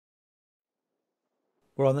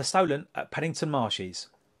We're on the Solent at Pennington Marshes,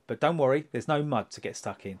 but don't worry, there's no mud to get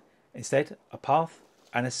stuck in. Instead, a path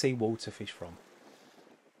and a sea wall to fish from.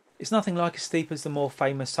 It's nothing like as steep as the more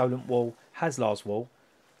famous Solent wall, Haslar's wall,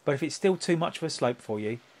 but if it's still too much of a slope for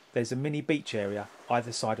you, there's a mini beach area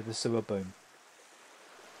either side of the sewer boom.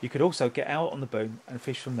 You could also get out on the boom and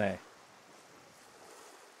fish from there.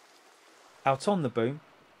 Out on the boom,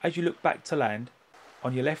 as you look back to land,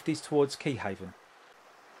 on your left is towards Keyhaven.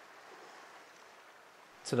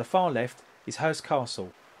 To the far left is Hurst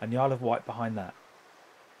Castle and the Isle of Wight behind that.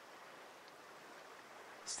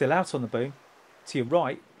 Still out on the boom, to your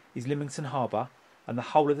right is Lymington Harbour and the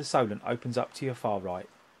whole of the Solent opens up to your far right.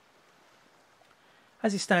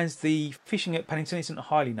 As it stands, the fishing at Pennington isn't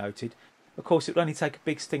highly noted. Of course, it would only take a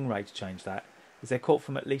big stingray to change that, as they're caught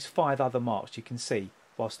from at least 5 other marks you can see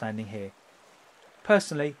while standing here.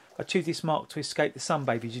 Personally, I choose this mark to escape the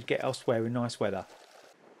sunbathes you'd get elsewhere in nice weather.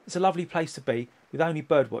 It's a lovely place to be, with only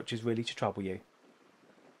birdwatchers really to trouble you.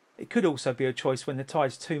 It could also be a choice when the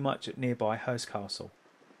tide's too much at nearby Hurst Castle.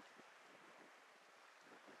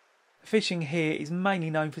 Fishing here is mainly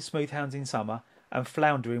known for smoothhounds in summer and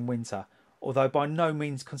flounder in winter, although by no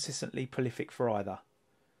means consistently prolific for either.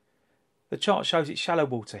 The chart shows it's shallow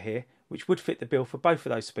water here, which would fit the bill for both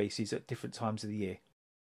of those species at different times of the year.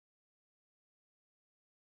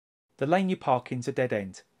 The lane you park in's a dead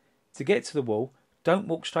end. To get to the wall, don't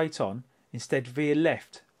walk straight on, instead veer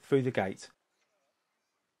left through the gate.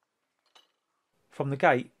 From the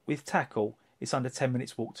gate, with tackle, it's under 10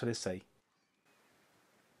 minutes walk to the sea.